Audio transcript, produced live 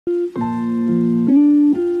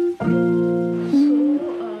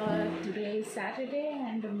Today is Saturday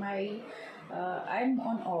and I'm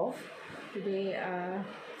on off today.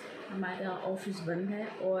 हमारा office बंद है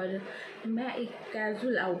और मैं एक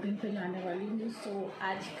कैजुअल आउटिंग पे जाने वाली हूँ. सो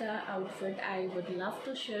आज का outfit I would love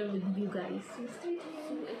to share with you guys.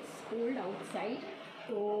 So it's cold outside.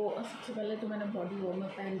 तो सबसे पहले तो मैंने बॉडी वार्मर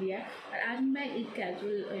पहन लिया है और आज मैं एक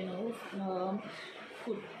कैजुअल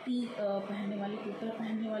कुर्ती कुर्ता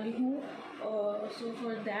पहनने वाली हूँ. So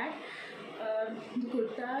for that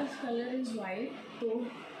kurtas colour is white. तो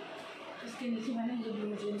इसके नीचे मैंने ये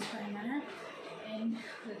ब्लू जीन्स पहना है. And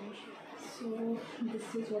so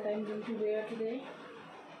this is what I am going to where today.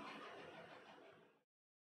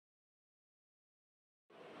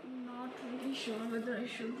 Not really sure whether I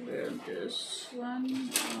should wear this one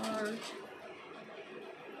or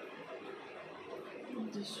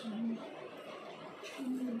this one.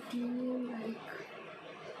 Do you like?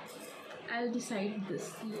 I'll decide this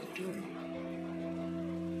later.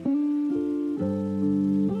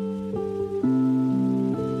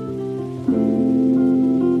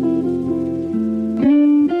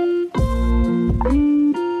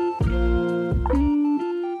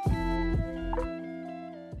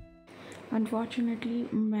 Unfortunately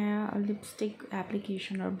मैं lipstick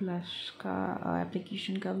application और blush का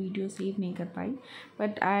application का video save नहीं कर पाई.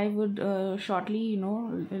 But I would shortly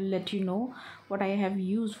let you know what I have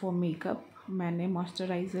use for makeup. मैंने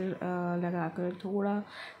moisturiser लगाकर थोड़ा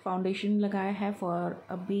foundation लगाया है फॉर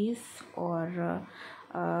अ बेस और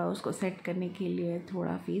उसको सेट करने के लिए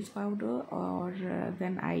थोड़ा फेस पाउडर और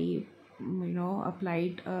then I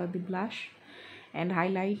applied the blush and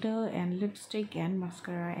highlighter and lipstick and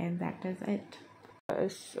mascara and that is it.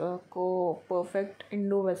 इसको परफेक्ट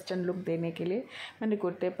इंडो वेस्टर्न लुक देने के लिए मैंने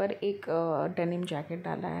कुर्ते पर एक डेनिम जैकेट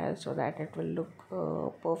डाला है so that it will look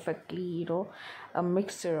perfectly a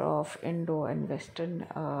mixture of Indo and western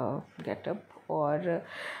getup. और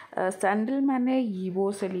सैंडल मैंने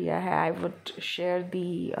यीवो से लिया है. I would share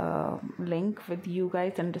the link with you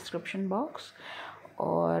guys in description box.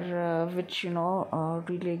 Or which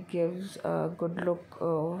really gives a good look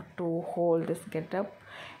to hold this getup.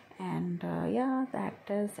 And yeah, that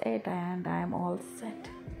is it and I am all set.